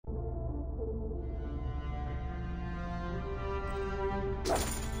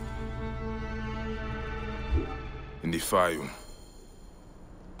In the Fayum.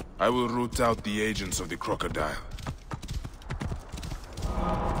 I will root out the agents of the Crocodile.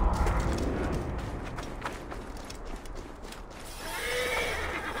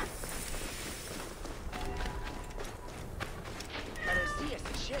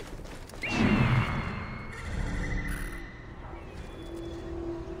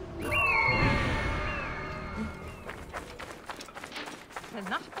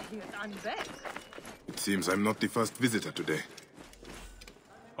 It seems I'm not the first visitor today.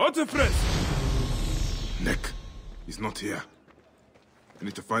 Otefres! Nick, he's not here. I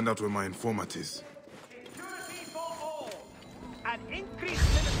need to find out where my informant is. Security for all. An increased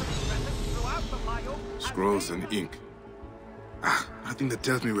military presence throughout the Mayo. Scrolls and ink. I think that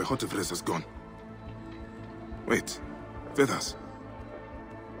tells me where Otefres has gone. Wait, feathers.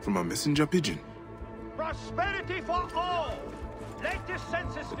 From a messenger pigeon. Prosperity for all. Latest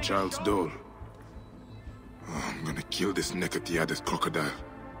census The figures child's show doll. Oh, I'm gonna kill this Nekatiades crocodile.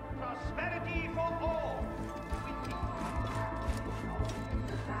 prosperity for all.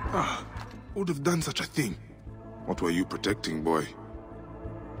 Who would have done such a thing? What were you protecting, boy?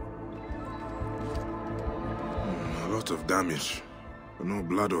 A lot of damage, but no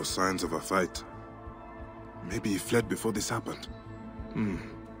blood or signs of a fight. Maybe he fled before this happened.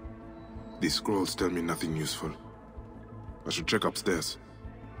 These scrolls tell me nothing useful. I should check upstairs.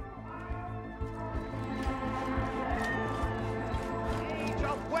 Age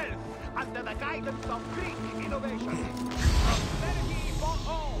of wealth under the guidance of Greek innovation. Prosperity for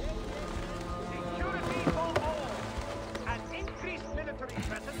all. Security for all. An increased military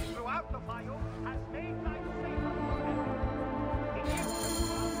presence throughout the Mayo has made life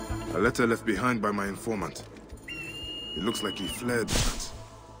safer. A letter left behind by my informant. It looks like he fled, but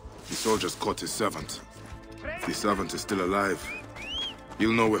the soldiers caught his servant. If the servant is still alive,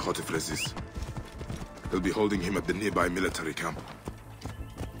 he'll know where Otefres is. They'll be holding him at the nearby military camp.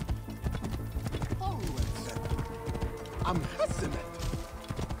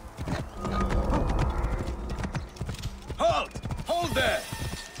 Halt! Hold there!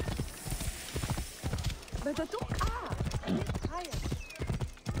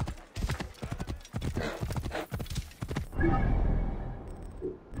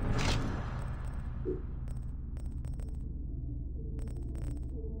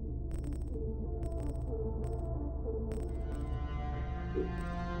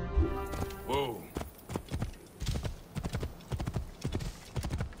 Whoa.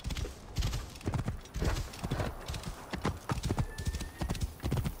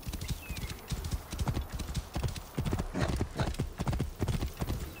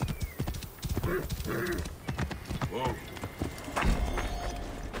 Whoa.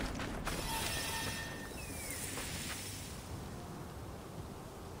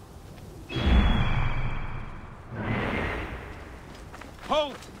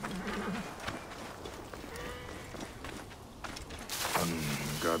 Halt!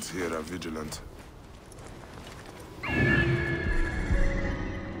 Guards here are vigilant.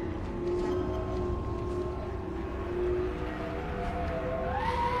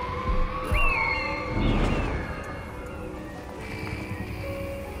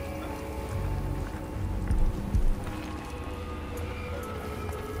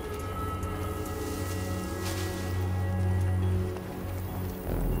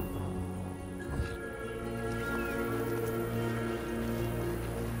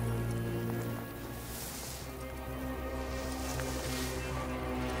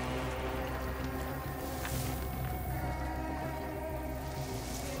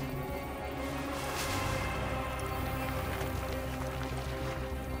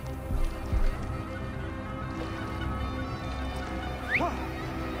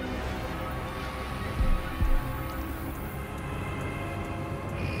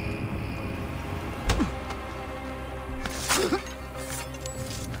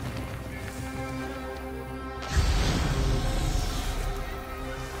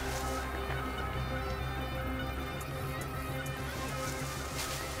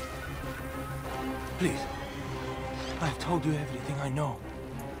 Please. I've told you everything I know.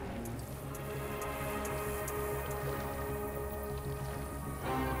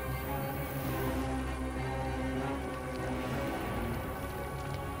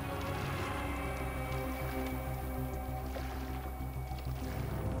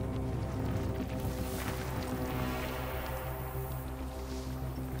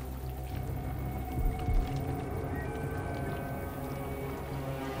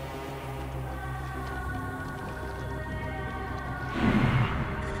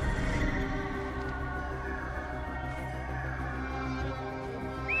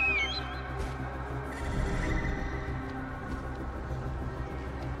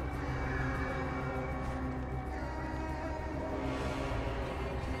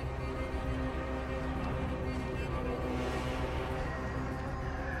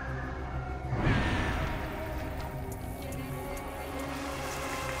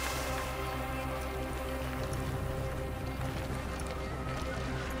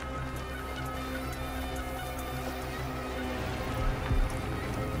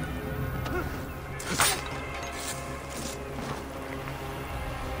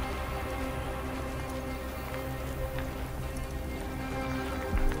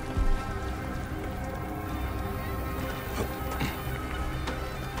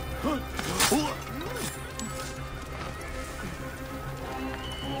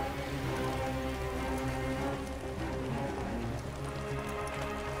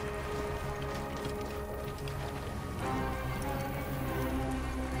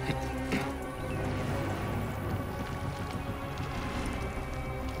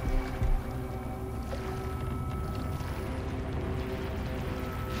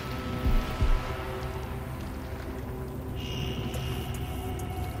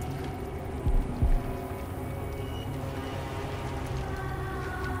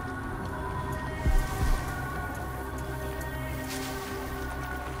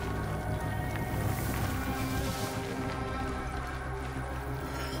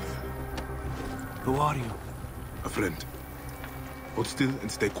 Who are you? A friend. Hold still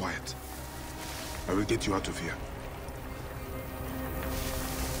and stay quiet. I will get you out of here.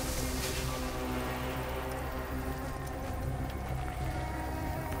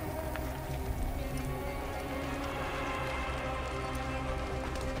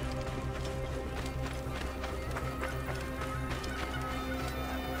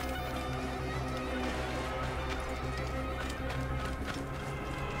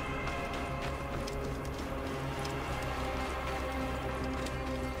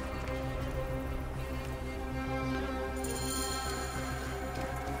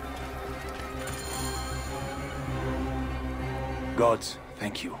 Gods,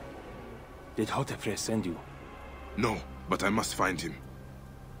 thank you. Did Hotefres send you? No, but I must find him.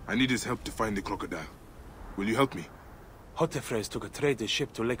 I need his help to find the crocodile. Will you help me? Hotefres took a trader's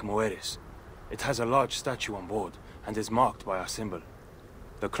ship to Lake Moeris. It has a large statue on board, and is marked by our symbol.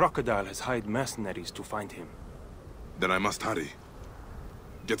 The crocodile has hired mercenaries to find him. Then I must hurry.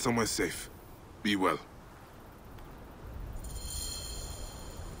 Get somewhere safe. Be well.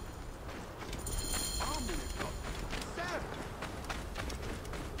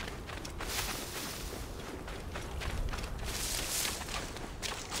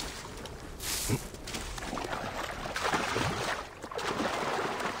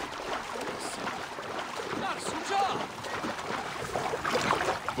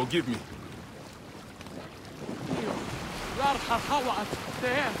 Forgive me.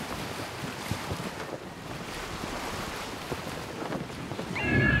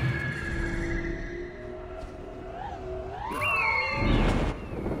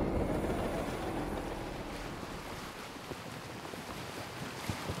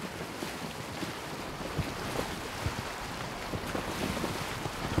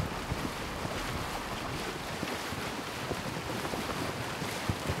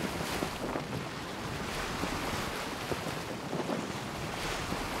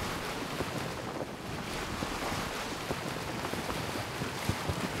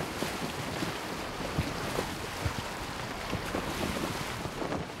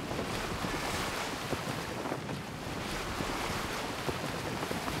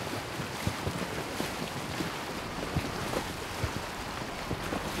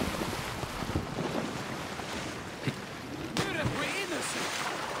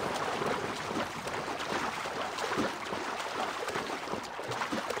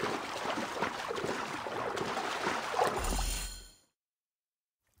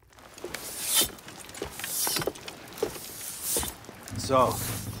 So,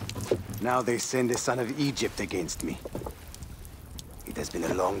 now they send the son of Egypt against me. It has been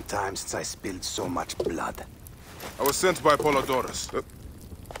a long time since I spilled so much blood. I was sent by Polydorus.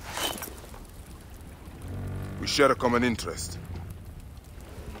 We share a common interest.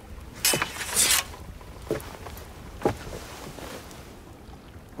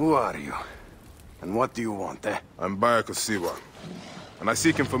 Who are you? And what do you want, eh? I'm Bayek of Siwa, and I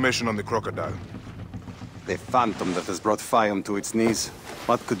seek information on the crocodile. The phantom that has brought Fium to its knees.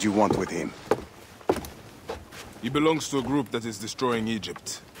 What could you want with him? He belongs to a group that is destroying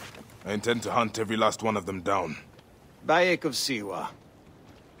Egypt. I intend to hunt every last one of them down. Bayek of Siwa.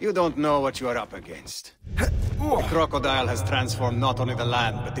 You don't know what you are up against. The crocodile has transformed not only the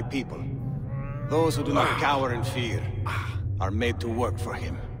land, but the people. Those who do not cower in fear are made to work for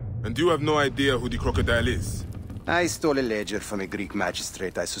him. And you have no idea who the crocodile is? I stole a ledger from a Greek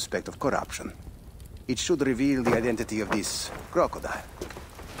magistrate I suspect of corruption. It should reveal the identity of this crocodile.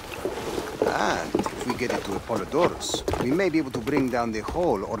 And if we get it to Apollodorus, we may be able to bring down the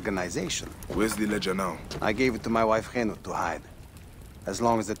whole organization. Where's the ledger now? I gave it to my wife Henut to hide. As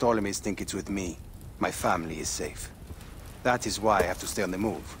long as the Ptolemies think it's with me, my family is safe. That is why I have to stay on the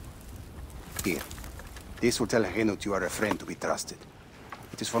move. Here. This will tell Henut you are a friend to be trusted.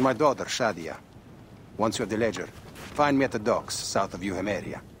 It is for my daughter, Shadia. Once you have the ledger, find me at the docks south of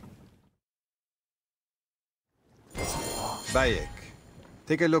Euhemeria. Bayek,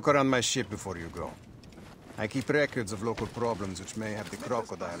 take a look around my ship before you go. I keep records of local problems which may have the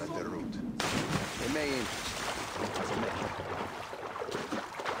crocodile at their root. They may interest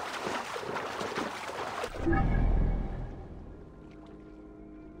you.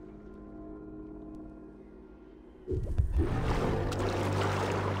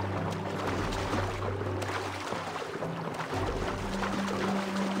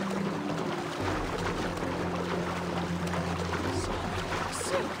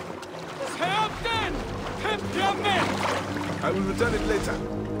 I will return it later.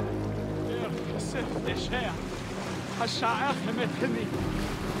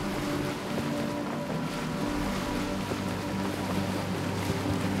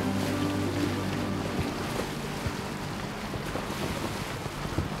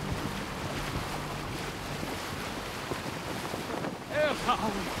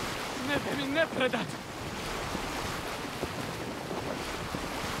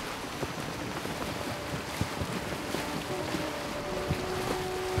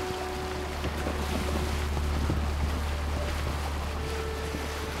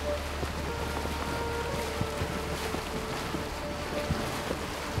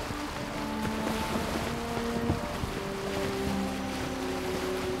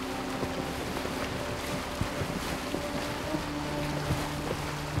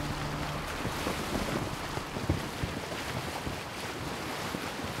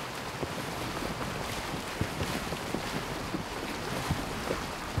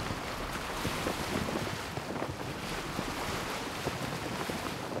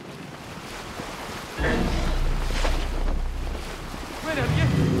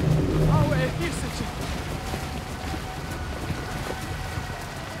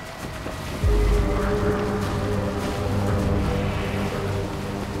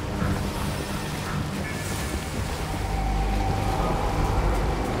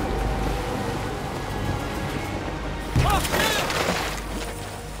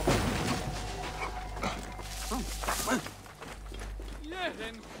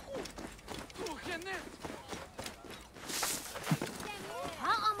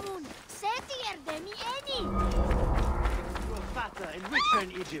 Fatter and richer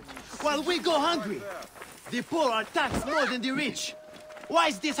in Egypt, while we go hungry. The poor are taxed more than the rich. Why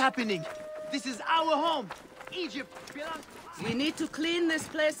is this happening? This is our home. Egypt belongs to us. We need to clean this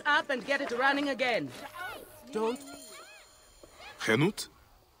place up and get it running again. Don't... Henut?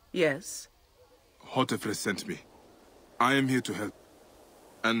 Yes? Hotefres sent me. I am here to help.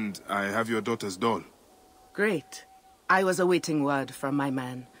 And I have your daughter's doll. Great. I was awaiting word from my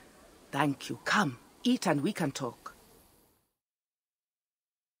man. Thank you. Come, eat and we can talk.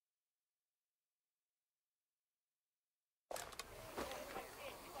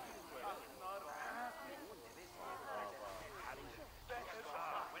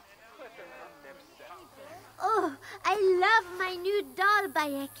 Oh, I love my new doll,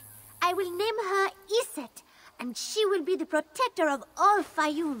 Bayek. I will name her Iset, and she will be the protector of all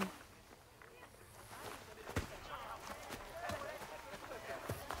Fayum.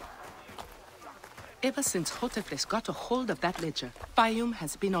 Ever since Hotefres got a hold of that ledger, Fayum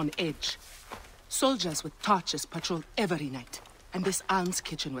has been on edge. Soldiers with torches patrol every night, and this alms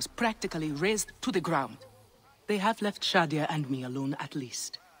kitchen was practically razed to the ground. They have left Shadia and me alone at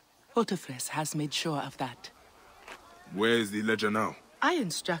least. Hotefres has made sure of that. Where is the ledger now? I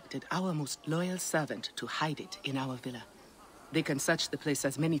instructed our most loyal servant to hide it in our villa. They can search the place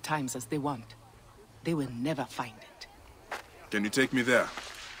as many times as they want. They will never find it. Can you take me there?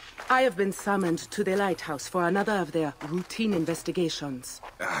 I have been summoned to the lighthouse for another of their routine investigations.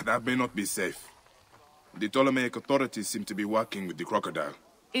 That may not be safe. The Ptolemaic authorities seem to be working with the Crocodile.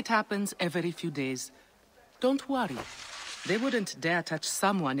 It happens every few days. Don't worry. They wouldn't dare touch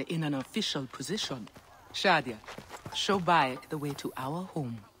someone in an official position. Shadia, show Bayek the way to our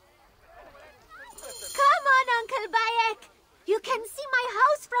home. Come on, Uncle Bayek. You can see my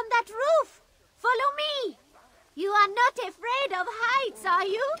house from that roof. Follow me. You are not afraid of heights, are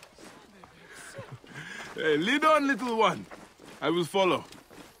you? Hey, lead on, little one. I will follow.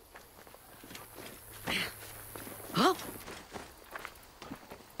 Huh?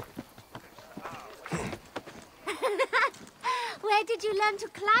 Where did you learn to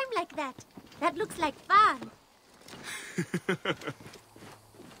climb like that? That looks like fun.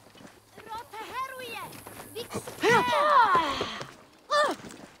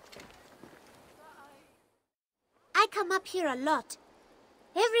 I come up here a lot.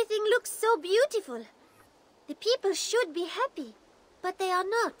 Everything looks so beautiful. The people should be happy, but they are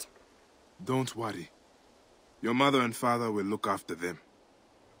not. Don't worry. Your mother and father will look after them.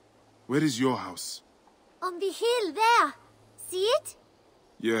 Where is your house? On the hill there. See it?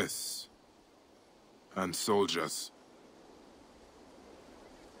 Yes. And soldiers.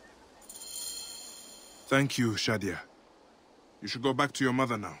 Thank you, Shadia. You should go back to your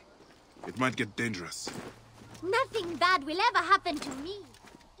mother now. It might get dangerous. Nothing bad will ever happen to me.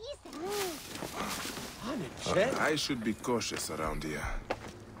 I should be cautious around here.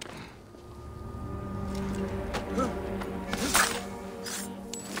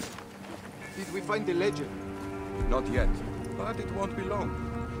 Did we find the ledger? Not yet, but it won't be long.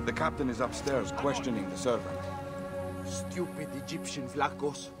 The captain is upstairs questioning the servant. Stupid Egyptians,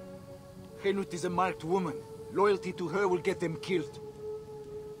 Lagos. Henut is a marked woman. Loyalty to her will get them killed.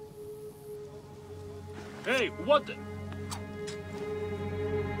 Hey, what the...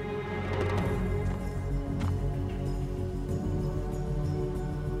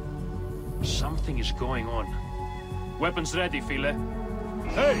 Something is going on. Weapons ready, File.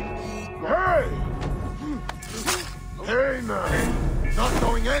 Hey! Hey! Hey, man! Not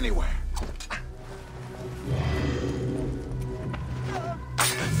going anywhere!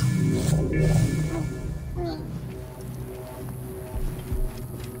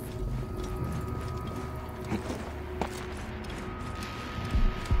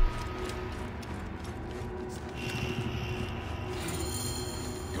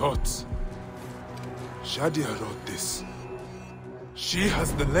 Gods. Shadia wrote this. She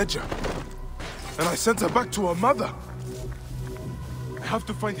has the ledger. And I sent her back to her mother. I have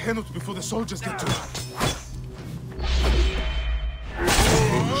to find Henut before the soldiers get to her.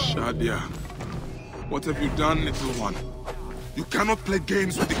 Oh, Shadia. What have you done, little one? You cannot play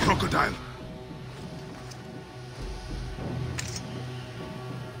games with the crocodile.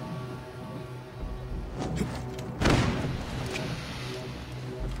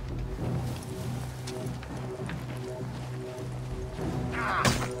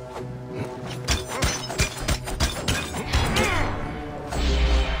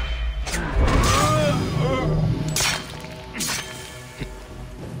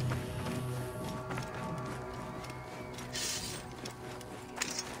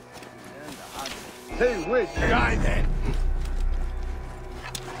 Hey, wait, die then!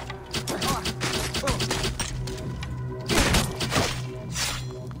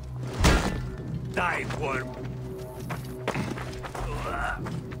 Die, worm!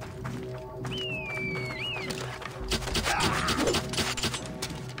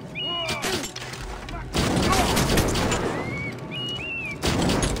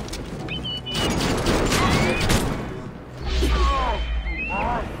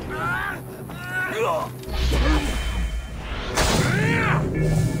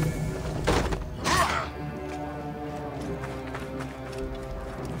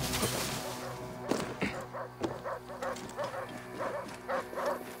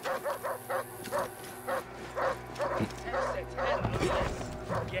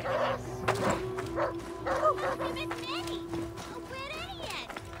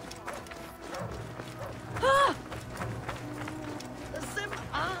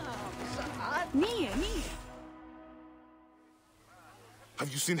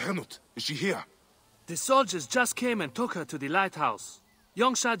 Have you seen Henut? Is she here? The soldiers just came and took her to the lighthouse.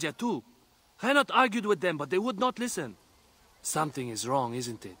 Young Shadia too. Henut argued with them, but they would not listen. Something is wrong,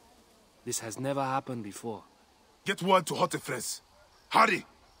 isn't it? This has never happened before. Get word to Hotefres. Hurry!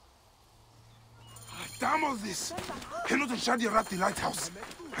 Damn all this! Henut and Shadia are at the lighthouse.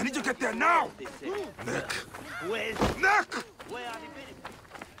 I need to get there now! Neck! Neck!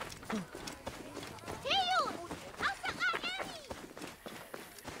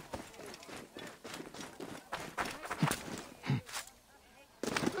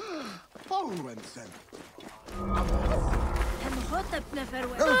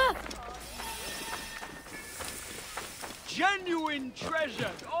 Genuine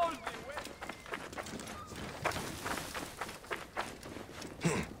treasure, all the way.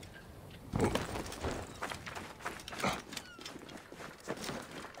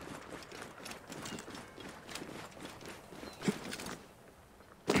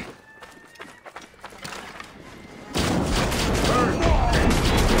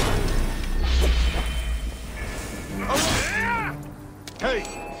 Hey!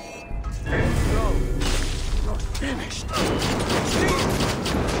 No, not finished.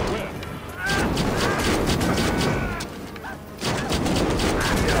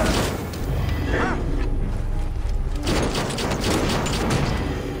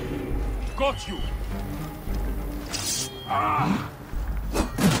 Got you! Ah!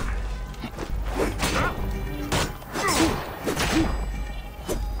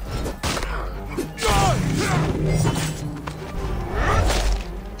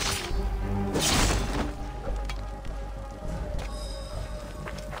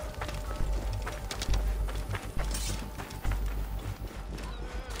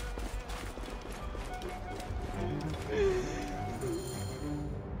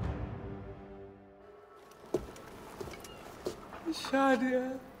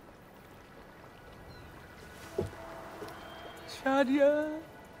 Shadia. Shadia.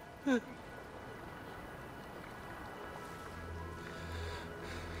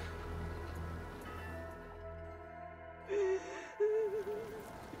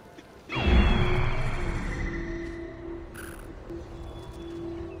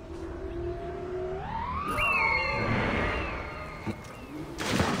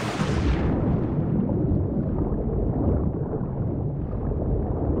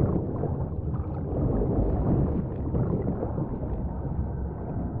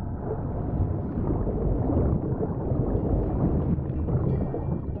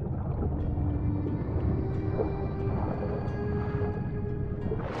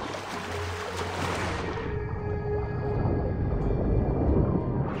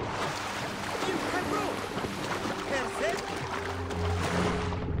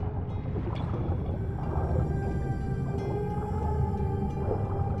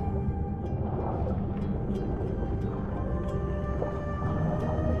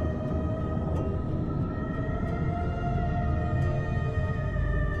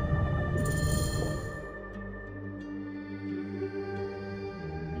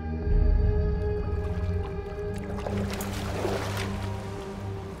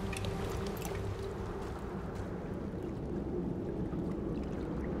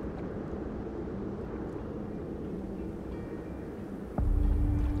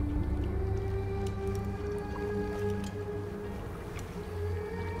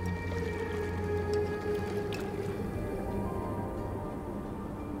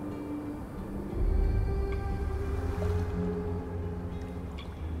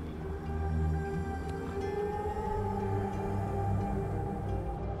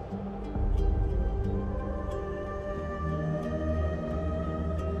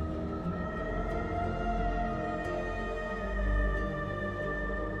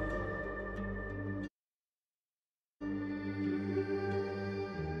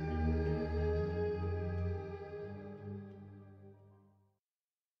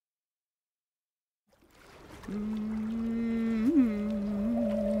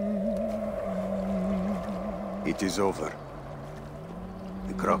 It is over.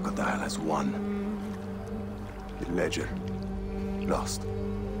 The Crocodile has won. The Ledger lost.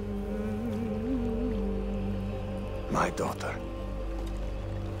 My daughter.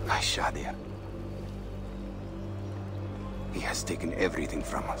 My Shadia. He has taken everything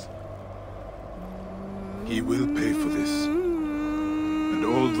from us. He will pay for this. And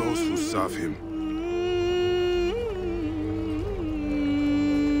all those who serve him.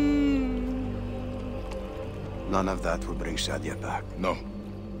 None of that will bring Shadia back. No.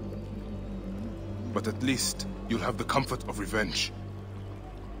 But at least you'll have the comfort of revenge.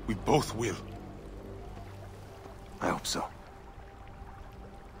 We both will. I hope so.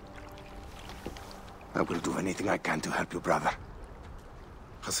 I will do anything I can to help you, brother.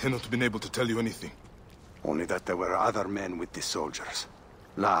 Has Henot been able to tell you anything? Only that there were other men with the soldiers.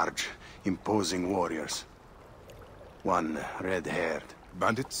 Large, imposing warriors. One red-haired.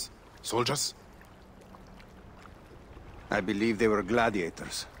 Bandits? Soldiers? I believe they were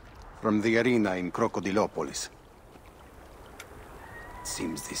gladiators. From the arena in Crocodilopolis. It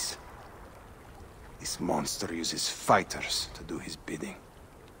seems this monster uses fighters to do his bidding.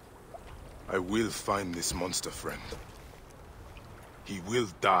 I will find this monster, friend. He will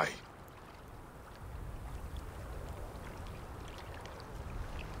die.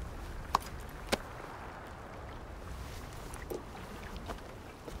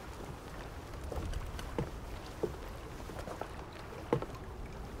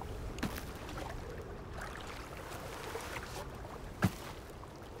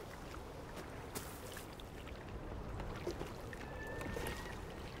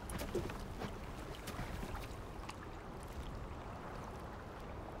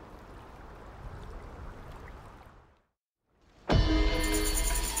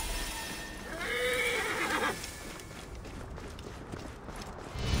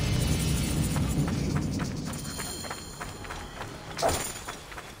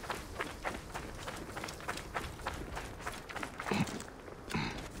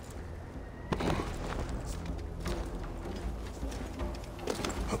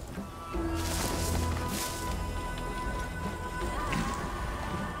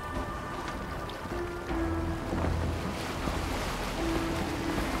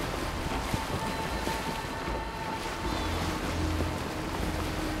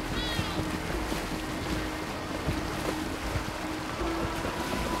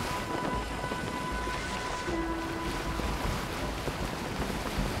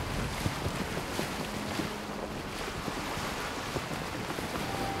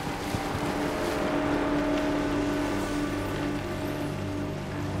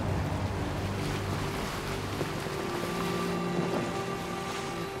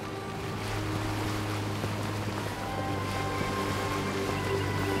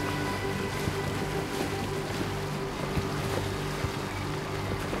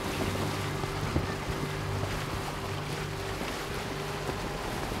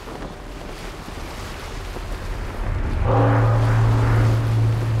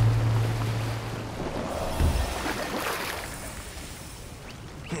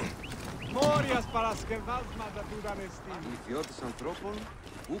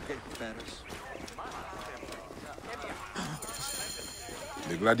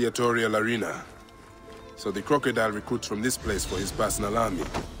 The gladiatorial arena. So the Crocodile recruits from this place for his personal army.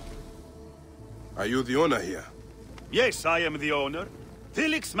 Are you the owner here? Yes, I am the owner.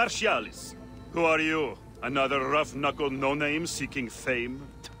 Felix Martialis. Who are you? Another rough-knuckle no-name seeking fame?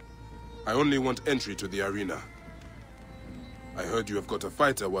 I only want entry to the arena. I heard you have got a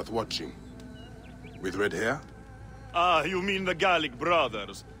fighter worth watching. With red hair? Ah, you mean the Gallic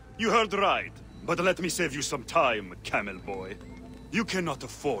brothers. You heard right. But let me save you some time, camel boy. You cannot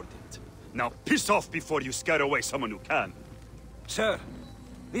afford it. Now piss off before you scare away someone who can. Sir,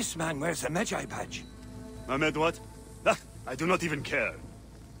 this man wears a Magi badge. Ahmed, what? Ah, I do not even care.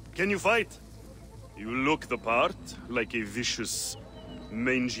 Can you fight? You look the part, like a vicious,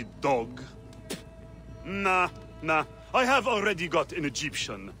 mangy dog. Nah. I have already got an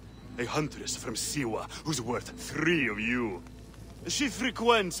Egyptian. A huntress from Siwa, who's worth 3 of you. She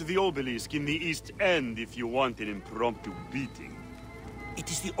frequents the obelisk in the East End if you want an impromptu beating. It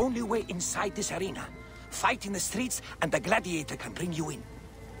is the only way inside this arena. Fight in the streets, and the gladiator can bring you in.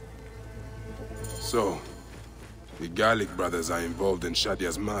 So, the Gallic brothers are involved in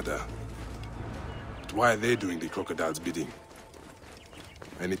Shadia's murder. But why are they doing the Crocodile's bidding?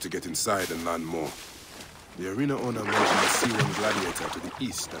 I need to get inside and learn more. The arena owner mentioned a C1 gladiator to the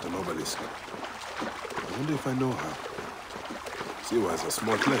east at an obelisk. I wonder if I know her. Siwa is a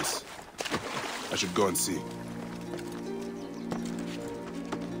small place. I should go and see.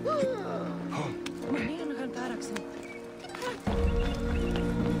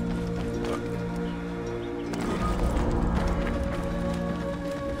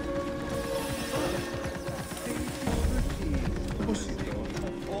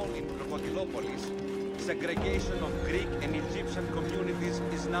 All in Crocodilopolis, segregation of Greek and Egyptian communities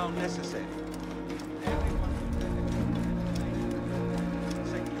is now necessary.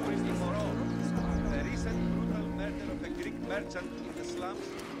 Security for all. The recent brutal murder of a Greek merchant in the slums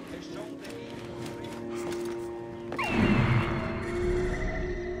has shown the need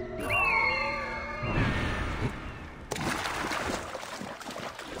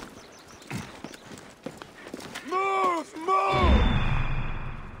Move! Move!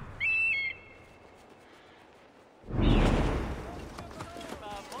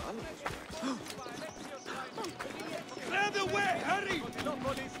 Clear the way! Hurry!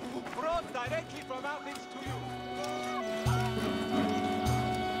 Police brought directly from Athens to you.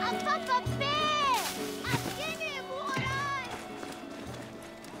 Papa Bear! Askene Murai!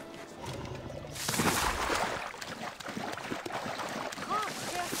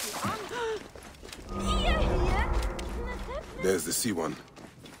 There's the sea one.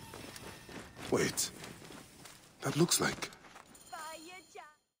 Wait. That looks like...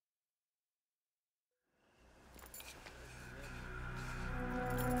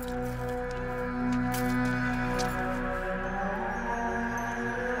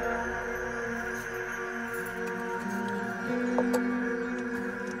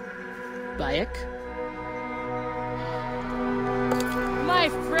 Bayek? My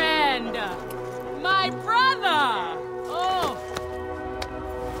friend! My brother! Oh!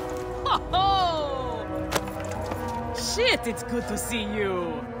 Ho ho! Shit, it's good to see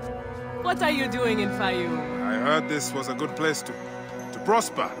you. What are you doing in Fayoum? I heard this was a good place to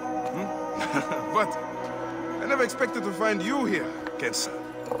prosper. But I never expected to find you here, Kensa.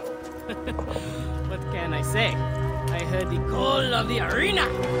 What can I say? I heard the call of the arena!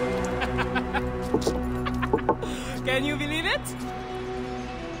 Can you believe it?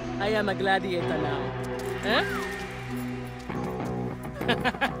 I am a gladiator now. Huh?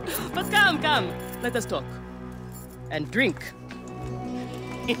 But come, let us talk. And drink.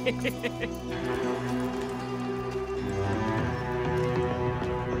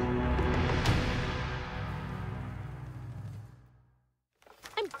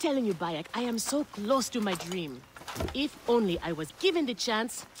 I'm telling you, Bayek, I am so close to my dream. If only I was given the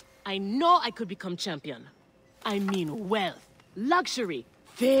chance, I know I could become champion. I mean wealth, luxury,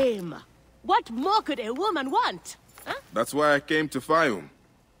 fame. What more could a woman want? Huh? That's why I came to Fayoum.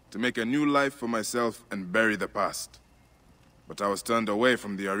 To make a new life for myself and bury the past. But I was turned away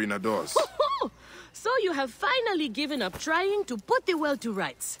from the arena doors. So you have finally given up trying to put the world to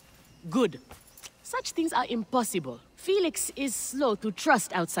rights. Good. Such things are impossible. Felix is slow to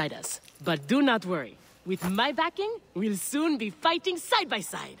trust outsiders. But do not worry. With my backing, we'll soon be fighting side by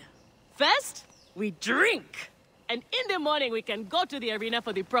side. First, we drink. And in the morning, we can go to the arena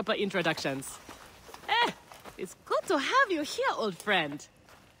for the proper introductions. It's good to have you here, old friend.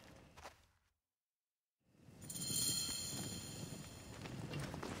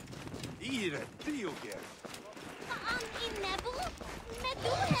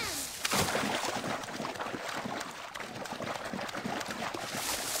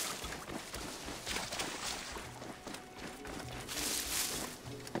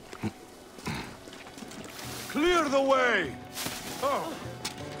 Clear the way!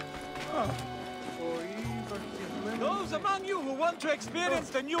 Those among you who want to experience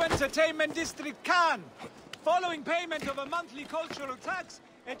the new entertainment district can. Following payment of a monthly cultural tax,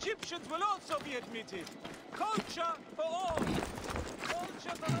 Egyptians will also be admitted. Culture for all.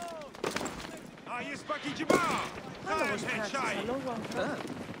 Culture for all.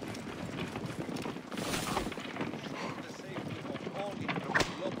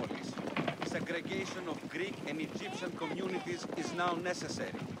 Segregation of Greek and Egyptian communities is now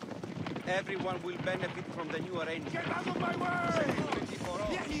necessary. Everyone will benefit from the new arrangement. Get out of my way! Security for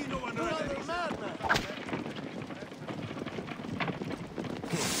all.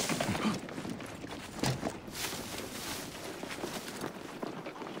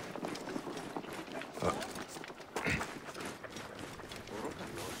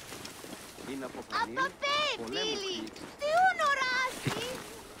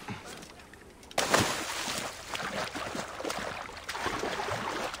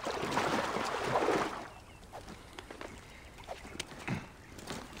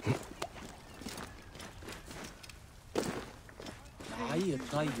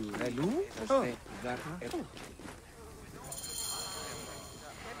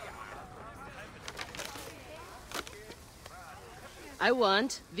 I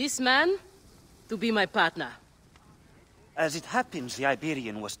want this man to be my partner. As it happens, the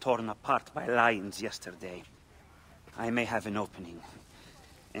Iberian was torn apart by lions yesterday. I may have an opening.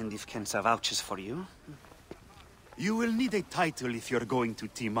 And if Kensa vouches for you... You will need a title if you're going to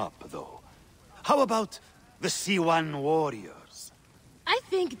team up, though. How about the Siwan Warriors? I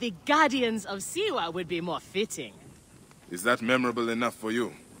think the Guardians of Siwa would be more fitting. Is that memorable enough for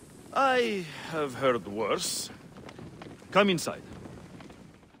you? I have heard worse. Come inside.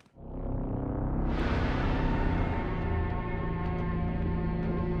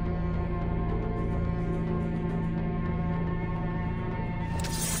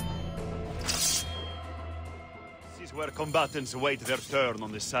 This is where combatants wait their turn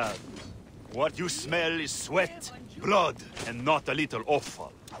on the sand. What you smell is sweat, blood, and not a little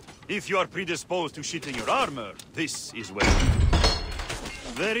offal. If you are predisposed to shitting your armor, this is where...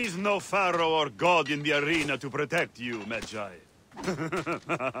 There is no pharaoh or god in the arena to protect you, Magi.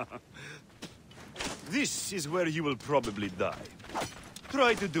 This is where you will probably die.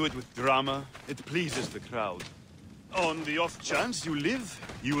 Try to do it with drama. It pleases the crowd. On the off chance you live,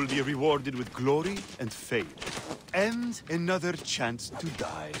 you will be rewarded with glory and fame. And another chance to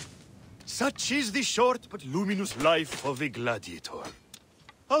die. Such is the short but luminous life of a gladiator.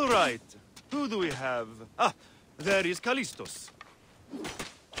 All right, who do we have? Ah, there is Callistos.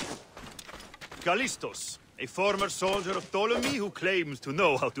 Callistos, a former soldier of Ptolemy who claims to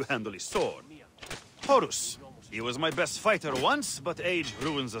know how to handle his sword. Horus, he was my best fighter once, but age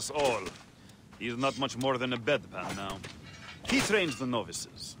ruins us all. He's not much more than a bedpan now. He trains the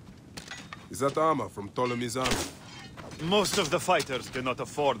novices. Is that armor from Ptolemy's army? Most of the fighters cannot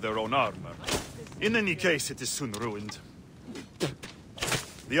afford their own armor. In any case, it is soon ruined.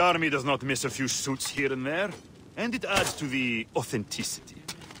 The army does not miss a few suits here and there, and it adds to the authenticity.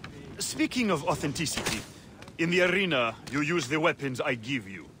 Speaking of authenticity, in the arena, you use the weapons I give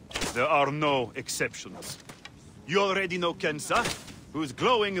you. There are no exceptions. You already know Kensa, whose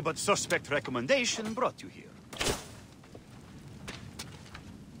glowing but suspect recommendation brought you here.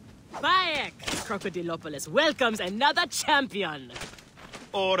 Bayek! Crocodilopolis welcomes another champion!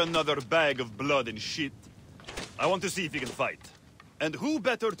 Or another bag of blood and shit. I want to see if he can fight. And who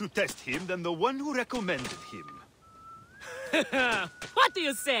better to test him than the one who recommended him? What do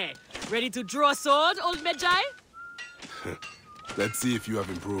you say? Ready to draw sword, old Magi? Let's see if you have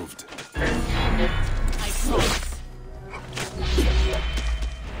improved. I promise.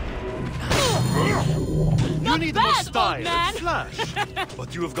 You need more style man. and flash.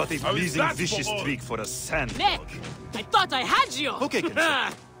 But you have got a pleasing vicious streak for a sand Nick, dog. I thought I had you! Okay,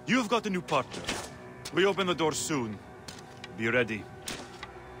 Kensa. You've got a new partner. We open the door soon. Be ready.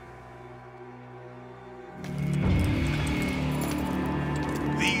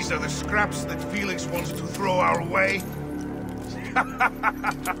 These are the scraps that Felix wants to throw our way?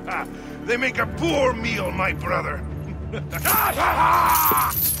 They make a poor meal, my brother.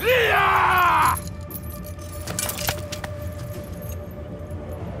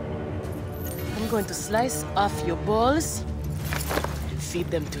 I'm going to slice off your balls and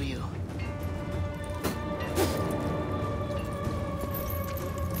feed them to you.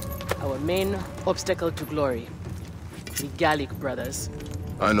 Our main obstacle to glory. The Gallic brothers.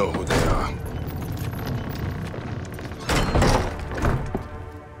 I know who they are.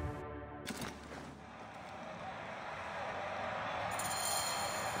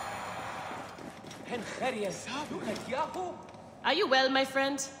 Are you well, my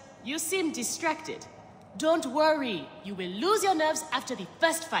friend? You seem distracted. Don't worry. You will lose your nerves after the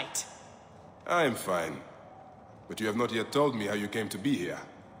first fight. I'm fine. But you have not yet told me how you came to be here.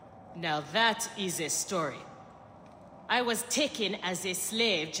 Now that is a story. I was taken as a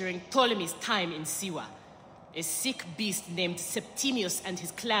slave during Ptolemy's time in Siwa. A sick beast named Septimius and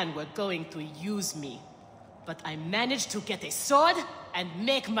his clan were going to use me. But I managed to get a sword and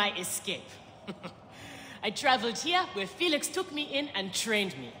make my escape. I traveled here where Felix took me in and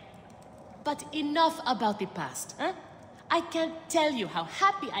trained me. But enough about the past, huh? I can't tell you how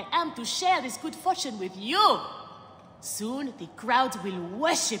happy I am to share this good fortune with you. Soon the crowd will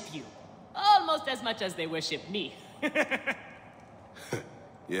worship you. Almost as much as they worship me.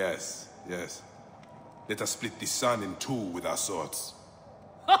 Yes, yes. Let us split the sun in two with our swords.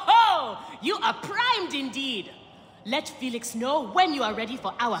 Ho ho! You are primed indeed! Let Felix know when you are ready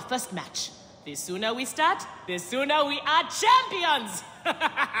for our first match. The sooner we start, the sooner we are champions!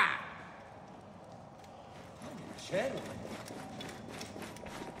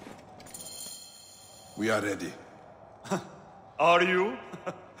 We are ready. Are you?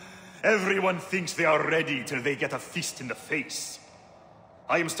 Everyone thinks they are ready till they get a fist in the face.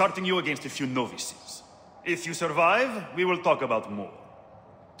 I am starting you against a few novices. If you survive, we will talk about more.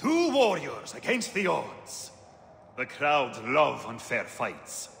 2 warriors against the odds. The crowd love unfair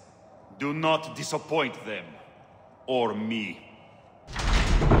fights. Do not disappoint them. Or me.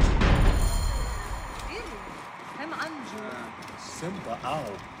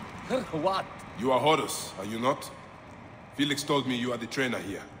 What? You are Horus, are you not? Felix told me you are the trainer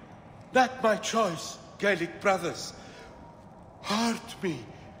here. Not my choice, Gaelic brothers. Hurt me.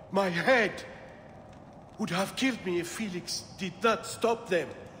 My head would have killed me if Felix did not stop them.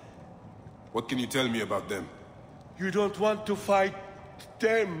 What can you tell me about them? You don't want to fight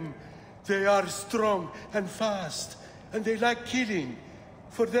them. They are strong and fast, and they like killing.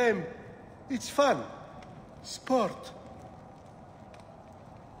 For them, it's fun. Sport.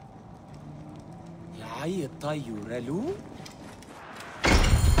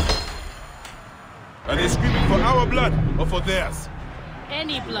 Are they screaming for our blood or for theirs?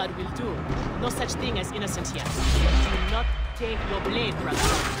 Any blood will do. No such thing as innocent here. Do not take your blade, brother.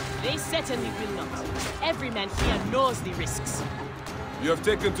 They certainly will not. Every man here knows the risks. You have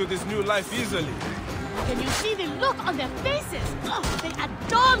taken to this new life easily. Can you see the look on their faces? Oh, they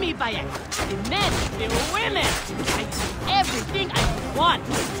adore me, Bayek. The men, the women. I do everything I want.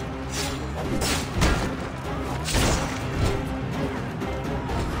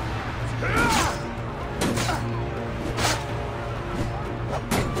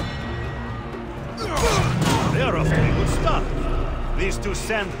 They are off to a good start. These 2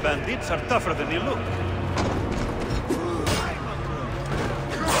 sand bandits are tougher than they look.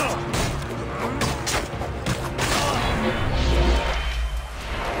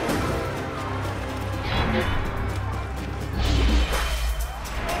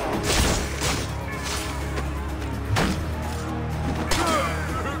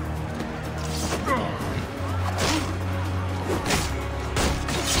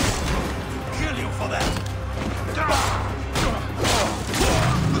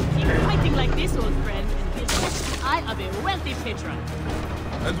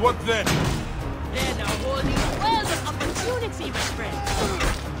 And what then? Then a whole new world of opportunity, my friend.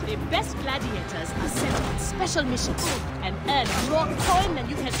 The best gladiators are sent on special missions and earn more coin than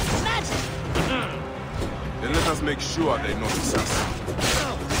you can imagine. Then let us make sure they notice us.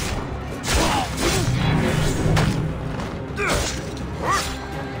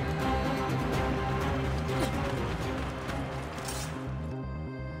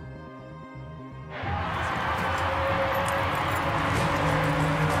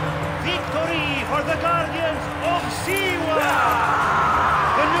 For the Guardians of Siwa!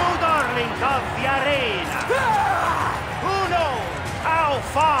 The new darlings of the arena! Who knows how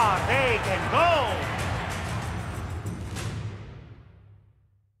far they can go?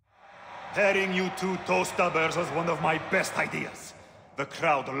 Pairing you 2 toe-stubbers was one of my best ideas. The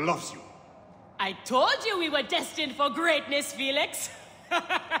crowd loves you. I told you we were destined for greatness, Felix.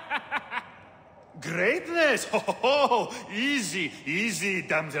 Greatness? Oh, easy, easy,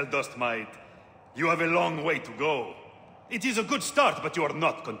 damsel Dustmite. You have a long way to go. It is a good start, but you are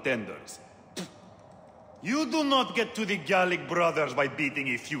not contenders. You do not get to the Gallic brothers by beating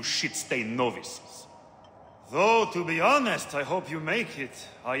a few shit-stained novices. Though, to be honest, I hope you make it.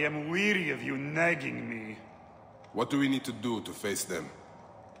 I am weary of you nagging me. What do we need to do to face them?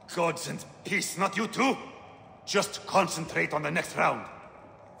 Gods and peace, not you too. Just concentrate on the next round.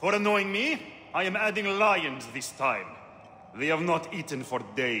 For annoying me, I am adding lions this time. They have not eaten for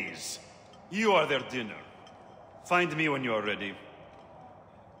days. You are their dinner. Find me when you are ready.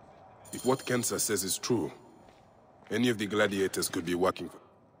 If what Kensa says is true, any of the gladiators could be working for...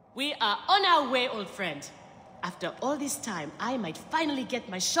 We are on our way, old friend. After all this time, I might finally get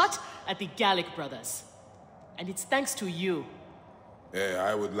my shot at the Gallic brothers. And it's thanks to you. Yeah,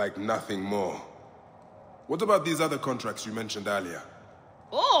 I would like nothing more. What about these other contracts you mentioned earlier?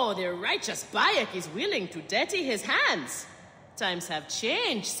 Oh, the righteous Bayek is willing to dirty his hands. Times have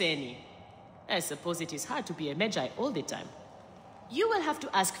changed, Seni. I suppose it is hard to be a Magi all the time. You will have to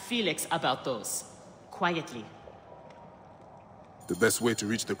ask Felix about those. Quietly. The best way to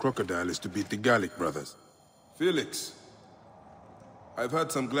reach the Crocodile is to beat the Gallic brothers. Felix, I've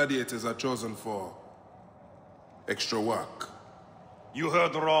heard some gladiators are chosen for... extra work. You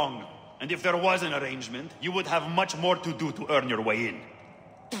heard wrong. And if there was an arrangement, you would have much more to do to earn your way in.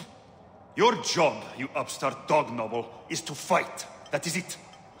 Your job, you upstart dog noble, is to fight. That is it.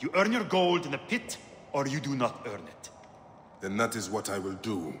 You earn your gold in the pit, or you do not earn it. Then that is what I will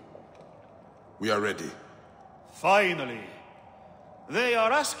do. We are ready. Finally. They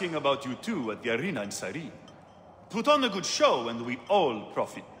are asking about you too at the arena in Cyrene. Put on a good show and we all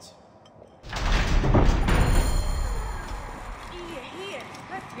profit.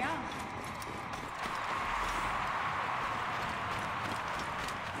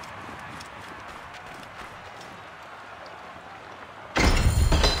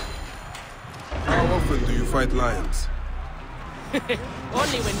 often do you fight lions?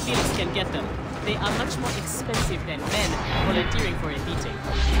 Only when Felix can get them. They are much more expensive than men volunteering for a beating.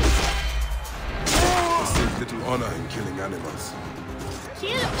 I take little honor in killing animals.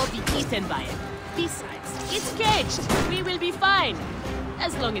 Kill or be eaten by it. Besides, it's caged. We will be fine.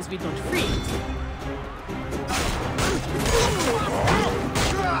 As long as we don't free it.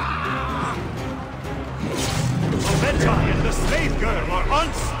 Omega and the slave girl are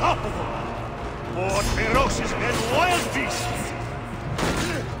unstoppable! More ferocious than wild beasts!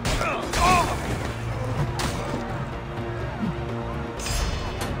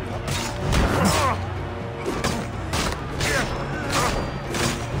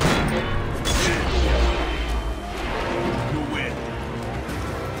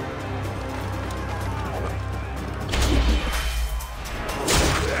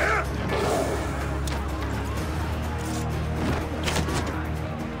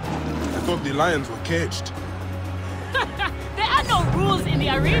 The lions were caged. There are no rules in the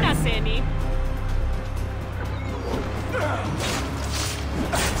arena, Seni.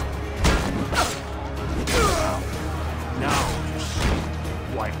 Now you see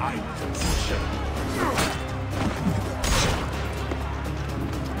why I was a pusher.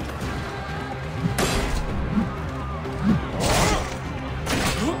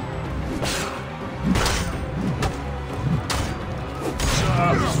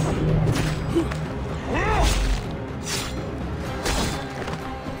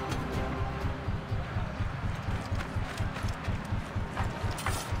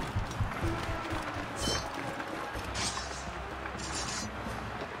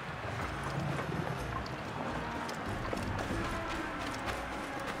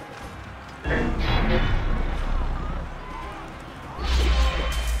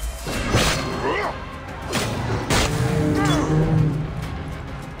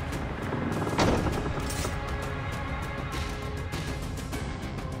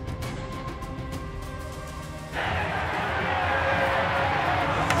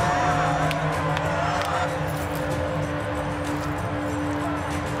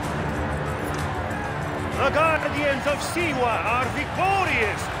 The Guardians of Siwa are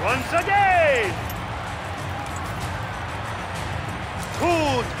victorious once again!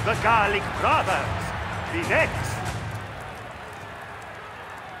 Could the Gallic brothers be next?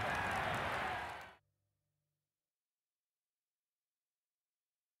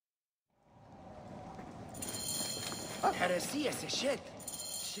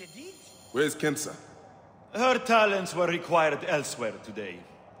 Where's Kensa? Her talents were required elsewhere today.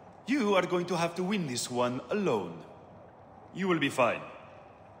 You are going to have to win this one alone. You will be fine.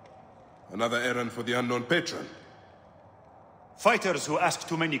 Another errand for the unknown patron. Fighters who ask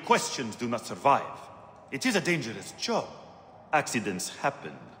too many questions do not survive. It is a dangerous job. Accidents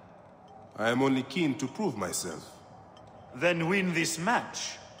happen. I am only keen to prove myself. Then win this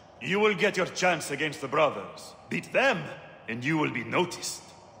match. You will get your chance against the brothers. Beat them, and you will be noticed.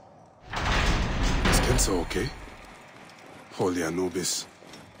 Is Kensa okay? Holy Anubis.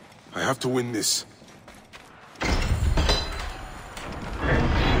 I have to win this.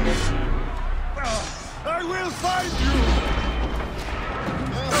 I will find you!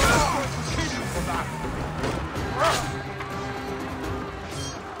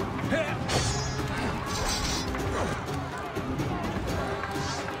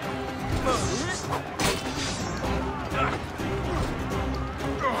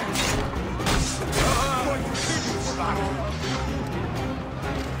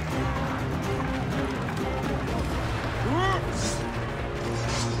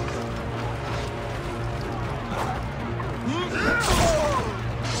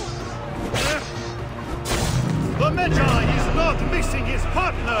 The Magi is not missing his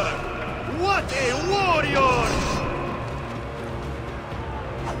partner! What a warrior!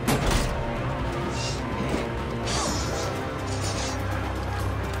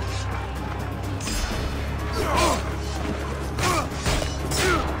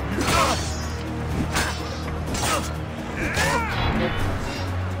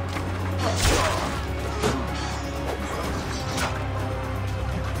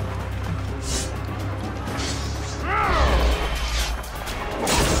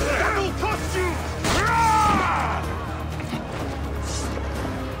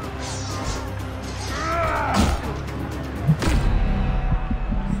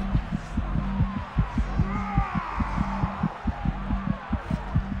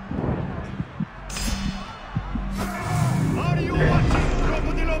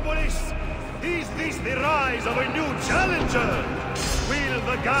 Is this the rise of a new challenger? Will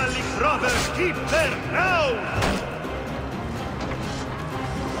the Gallic brothers keep their crown?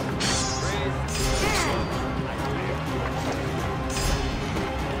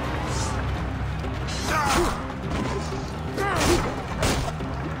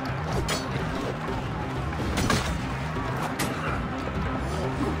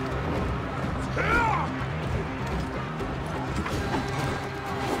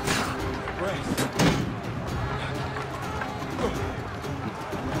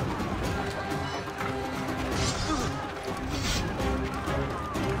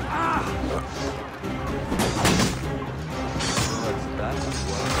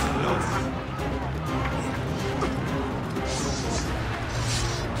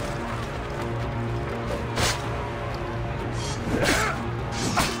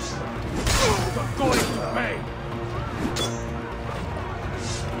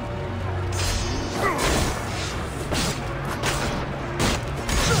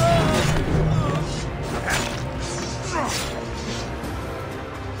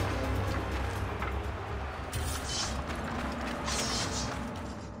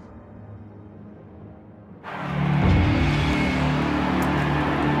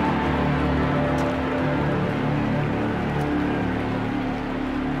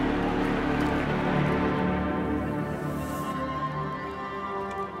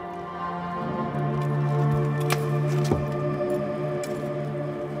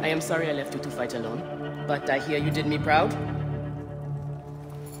 am sorry I left you to fight alone, but I hear you did me proud.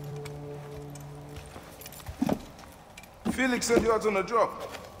 Felix said you out on a job.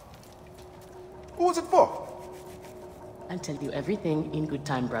 Who was it for? I'll tell you everything in good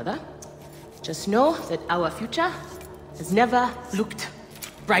time, brother. Just know that our future has never looked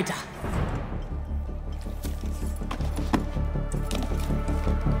brighter.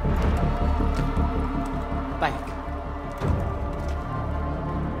 Bayek.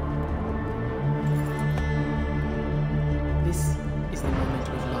 This is the moment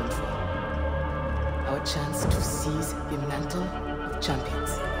we've longed for. Our chance to seize the mantle of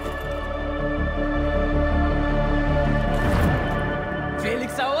champions.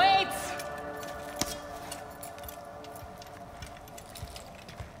 Felix awaits!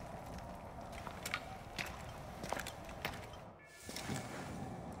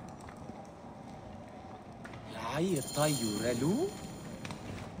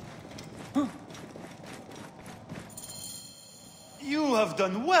 You have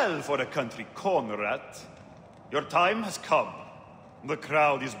done well for a country corn rat. Your time has come. The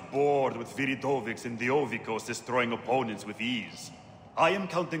crowd is bored with Viridovics and Diovikos destroying opponents with ease. I am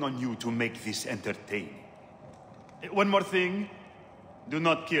counting on you to make this entertaining. One more thing. Do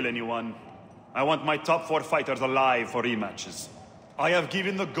not kill anyone. I want my top 4 fighters alive for rematches. I have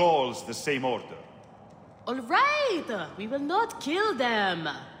given the Gauls the same order. All right, we will not kill them.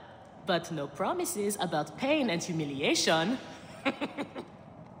 But no promises about pain and humiliation.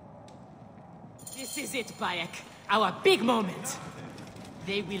 This is it, Bayek. Our big moment.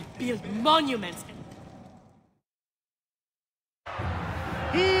 They will build monuments.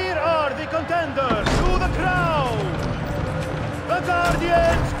 Here are the contenders to the crown. The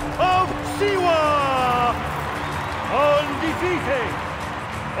Guardians of Siwa. Undefeated.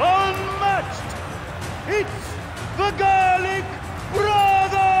 Unmatched. It's the Garlic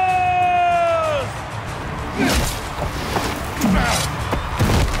Brothers!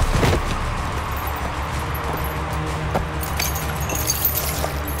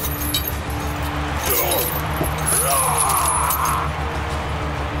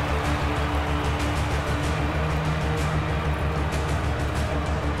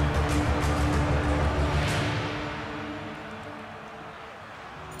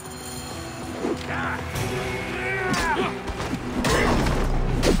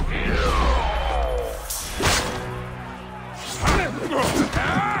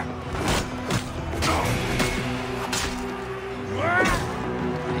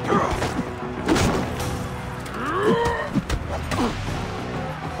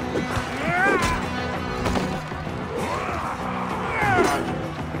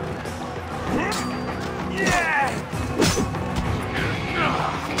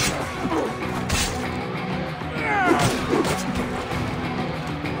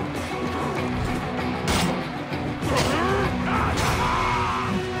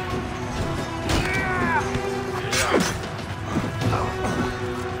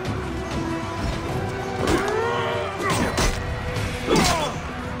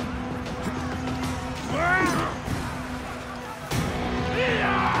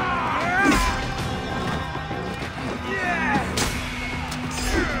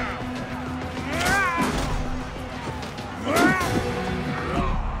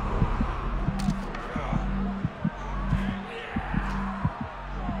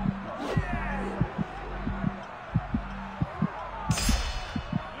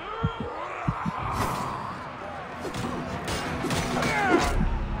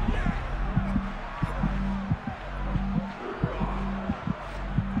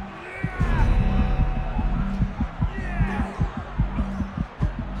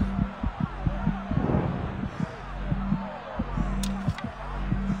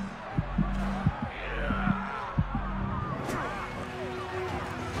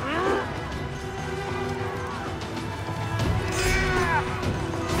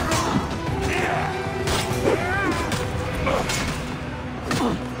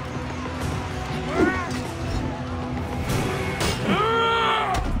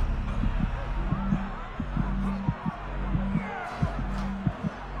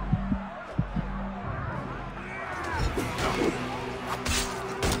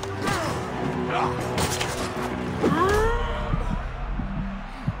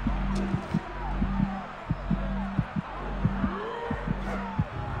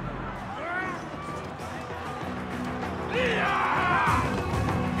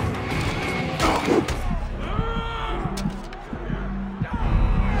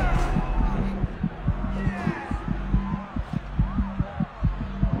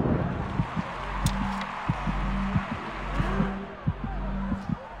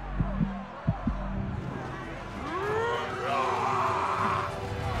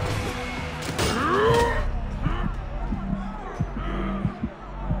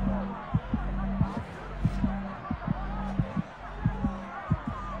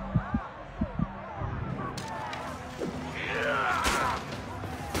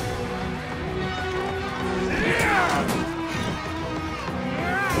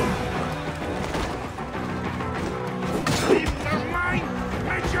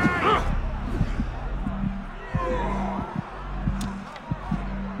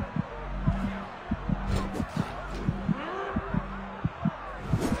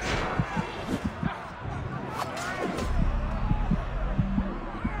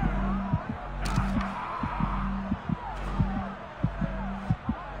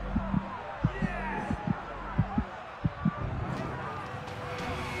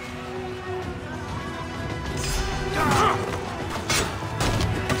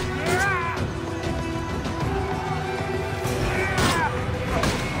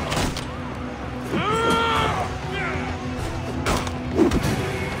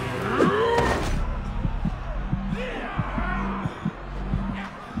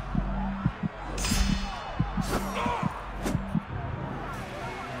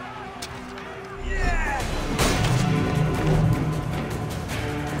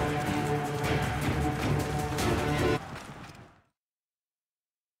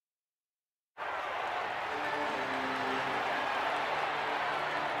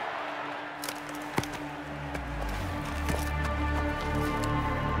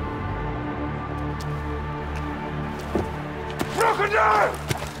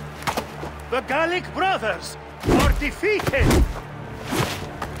 The Gallic brothers are defeated!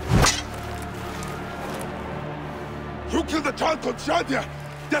 You killed the child called Shadia!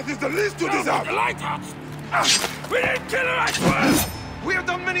 Death is the least you deserve! The lighthouse! We didn't kill her, I swear! We have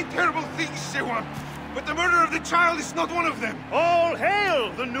done many terrible things, Sewan, but the murder of the child is not one of them. All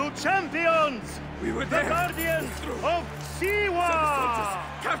hail the new champions! We were the there. guardians of Siwa!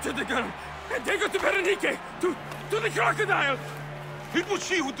 Captured the girl and take her to Berenice, to the crocodile! It was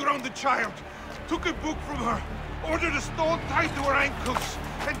she who drowned the child, took a book from her, ordered a stone tied to her ankles,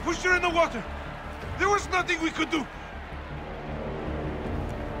 and pushed her in the water. There was nothing we could do.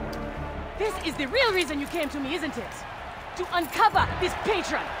 This is the real reason you came to me, isn't it? To uncover this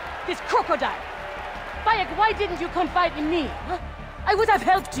patron, this crocodile. Bayek, why didn't you confide in me? Huh? I would have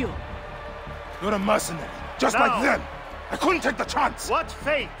helped you. You're a mercenary, just Now. like them. I couldn't take the chance. What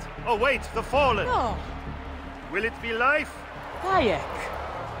fate awaits the fallen? No. Will it be life Bayek,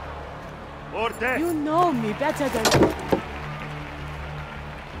 or death? you know me better than...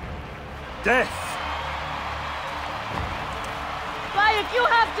 Death! Bayek, you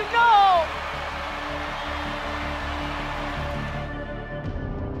have to know!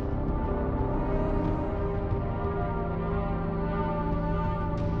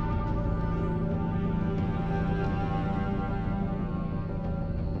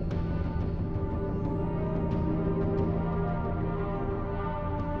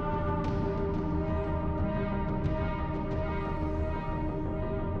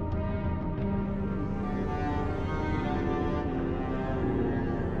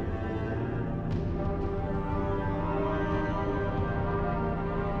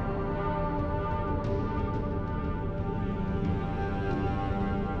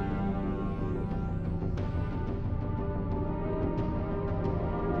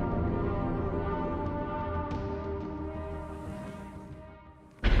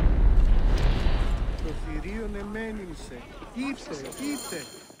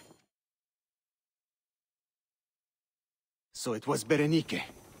 So it was Berenice.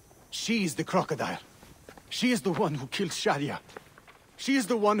 She is the crocodile. She is the one who killed Shadia. She is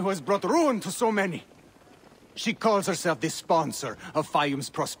the one who has brought ruin to so many. She calls herself the sponsor of Fayum's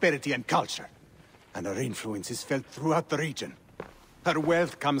prosperity and culture. And her influence is felt throughout the region. Her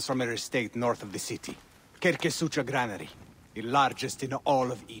wealth comes from her estate north of the city. Kerkesucha Granary, the largest in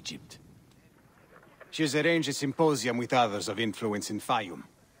all of Egypt. She has arranged a symposium with others of influence in Fayum.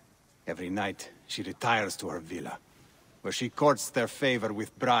 Every night, she retires to her villa, where she courts their favor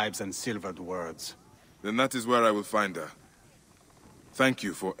with bribes and silvered words. Then that is where I will find her. Thank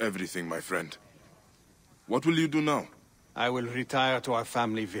you for everything, my friend. What will you do now? I will retire to our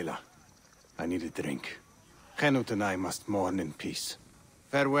family villa. I need a drink. Henut and I must mourn in peace.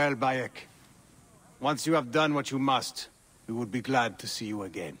 Farewell, Bayek. Once you have done what you must, we would be glad to see you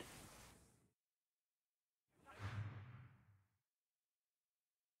again.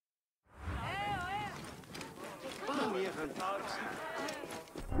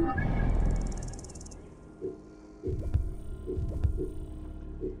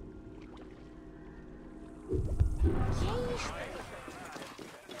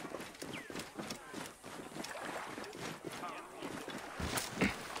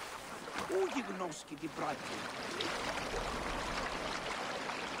 Uginoski di Brati.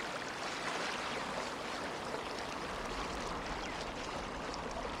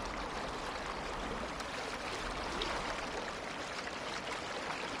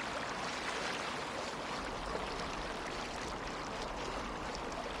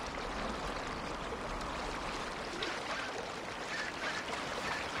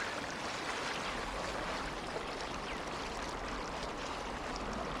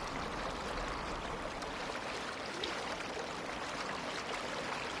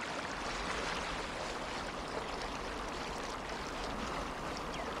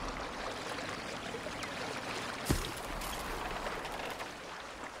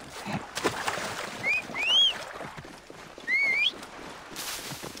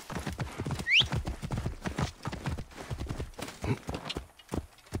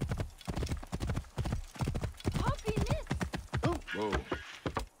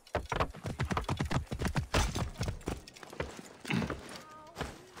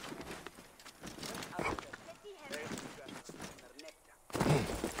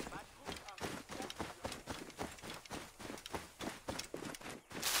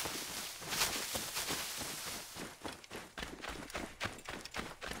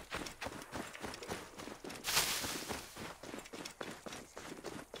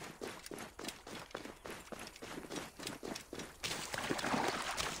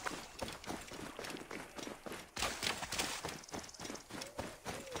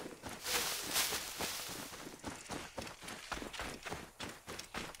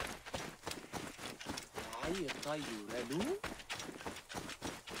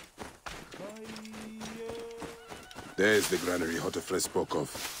 There's the granary Hotefres spoke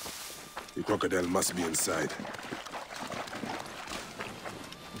of. The crocodile must be inside.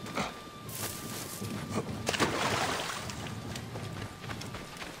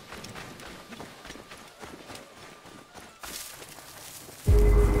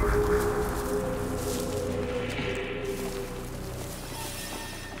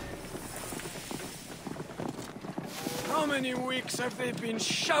 How many weeks have they been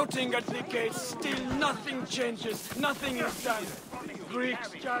shouting at the gates? Still nothing changes, nothing is done. Greeks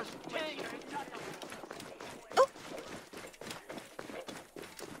just take...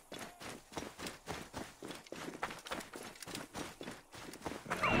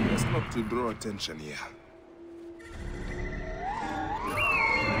 Best not to draw attention here.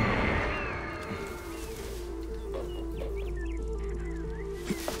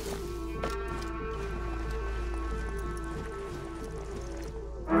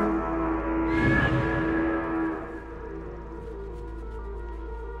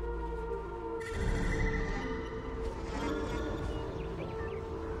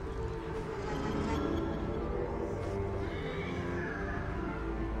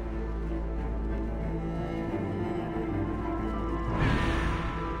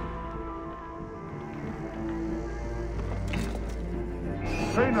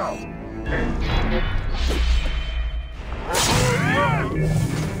 Hey now!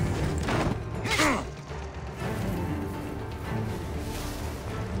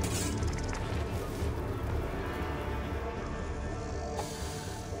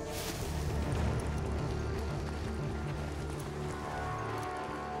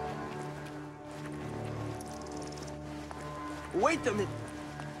 Wait a minute.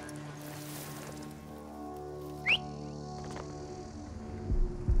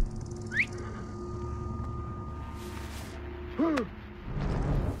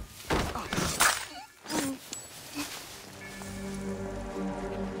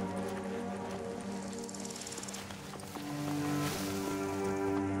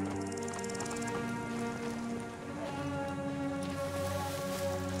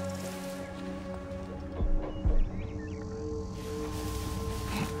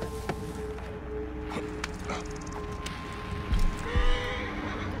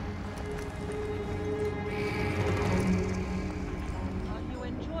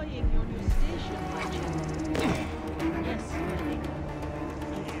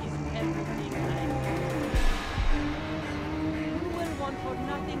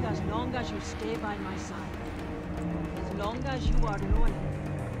 As long as you stay by my side, as long as you are loyal,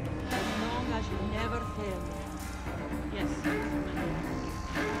 as long as you never fail me. Yes,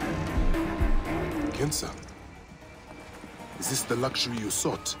 Kensa, is this the luxury you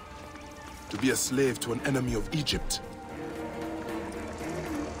sought? To be a slave to an enemy of Egypt?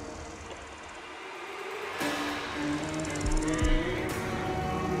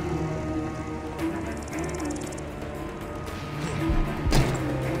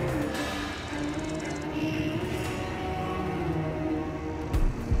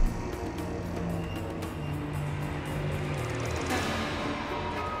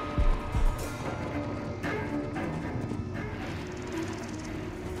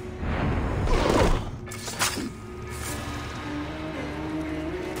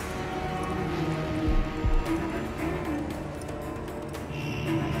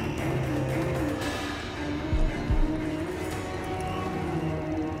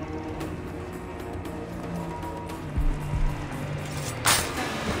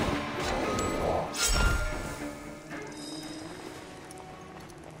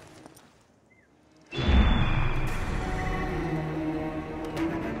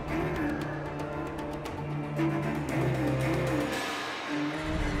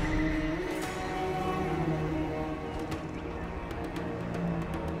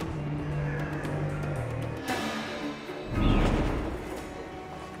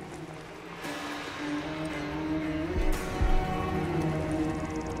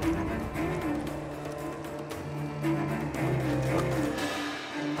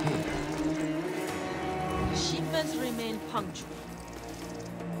 Remain punctual.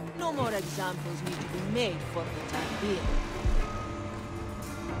 No more examples need to be made for the time being.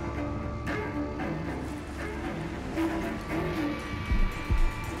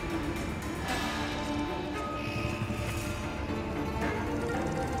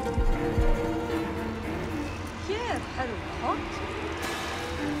 Here, Harry Potter.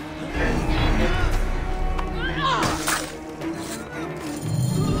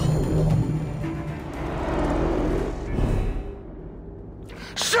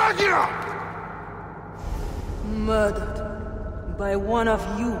 Shadia! by one of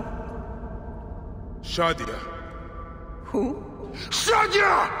you. Shadia. Who?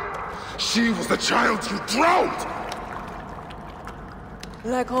 Shadia! She was the child you drowned!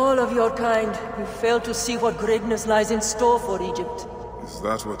 Like all of your kind, you fail to see what greatness lies in store for Egypt. Is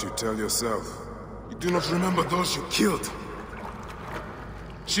that what you tell yourself? You do not remember those you killed.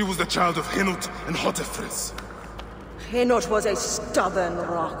 She was the child of Henut and Hotefres. Henut was a stubborn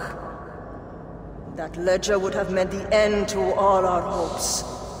rock. That ledger would have meant the end to all our hopes.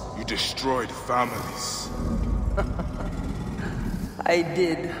 You destroyed families. I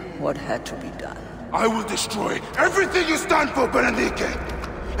did what had to be done. I will destroy everything you stand for, Berenike!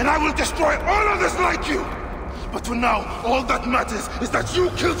 And I will destroy all others like you! But for now, all that matters is that you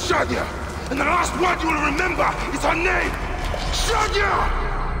killed Shadia! And the last word you will remember is her name! Shadia!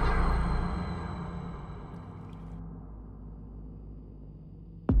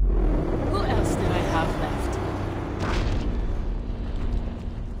 Who else did I have left?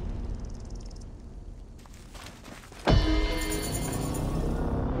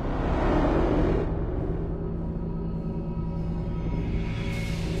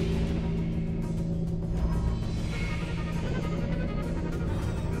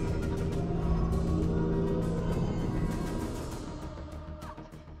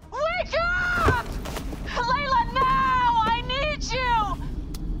 Wake up! Layla, now! I need you!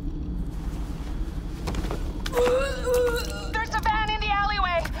 There's a van in the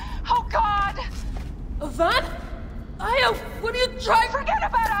alleyway! Oh, God! A van? Aya, what are you trying? Forget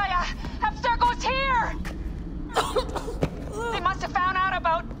about Aya! Abstergo's here! They must have found out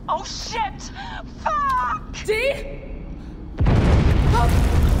about... Oh, shit! Fuck! D? Oh.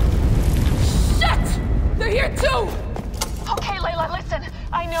 Shit! They're here too! Okay, Layla, listen.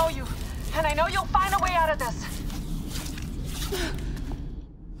 I know you. And I know you'll find a way out of this.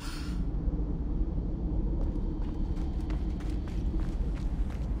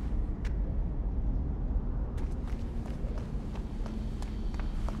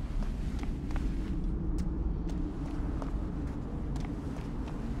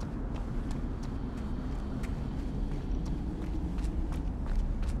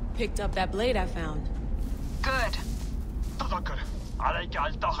 Picked up that blade I found. Good. تذكر عليك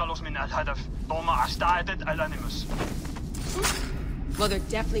التخلص من الهدف طالما استعدت الانيموس. Well, they're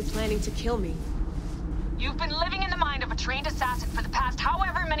definitely planning to kill me. You've been living in the mind of a trained assassin for the past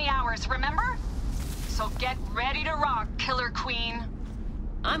however many hours, remember? So get ready to rock, Killer Queen.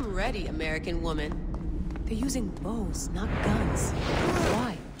 I'm ready, American woman. They're using bows, not guns.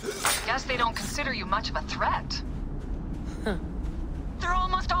 Why? Guess they don't consider you much of a threat. Huh. They're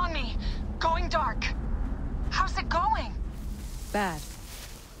almost on me. Going dark. How's it going? Bad.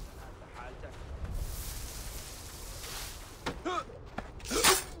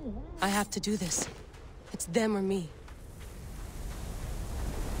 I have to do this. It's them or me.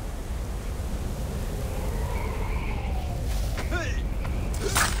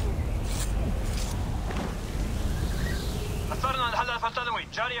 أثرنا الهدف التنوي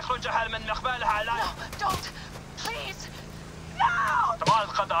جاري يخرج حال من مقبالها على No, don't! Please! No! طبعا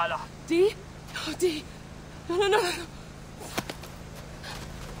القضاء على D? Oh, D. No, no, no, no.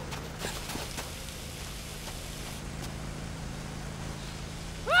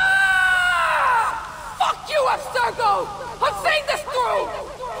 Fuck you, Abstergo! I'm seeing this through!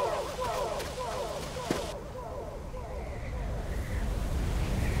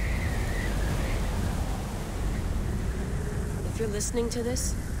 If you're listening to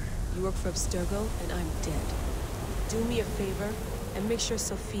this, you work for Abstergo, and I'm dead. Do me a favor, and make sure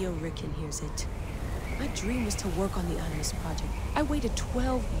Sophia Ricken hears it. My dream was to work on the Animus Project. I waited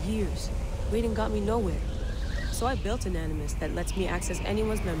 12 years. Waiting got me nowhere. So I built an Animus that lets me access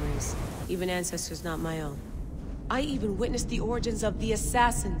anyone's memories, even ancestors not my own. I even witnessed the origins of the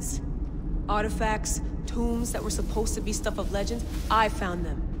Assassins. Artifacts, tombs that were supposed to be stuff of legend, I found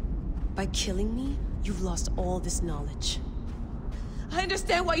them. By killing me, you've lost all this knowledge. I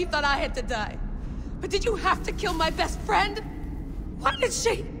understand why you thought I had to die. But did you have to kill my best friend? Why did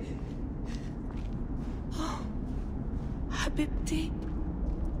she? Oh, Habibti.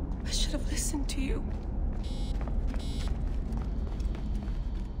 I should have listened to you.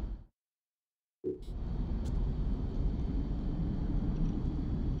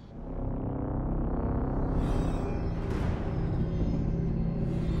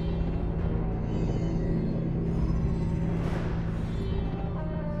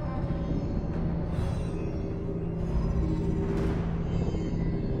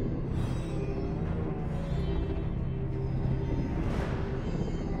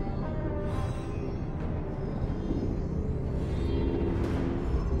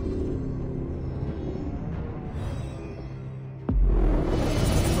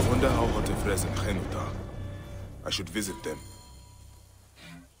 brothers in Khenut are. I should visit them.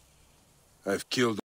 I've killed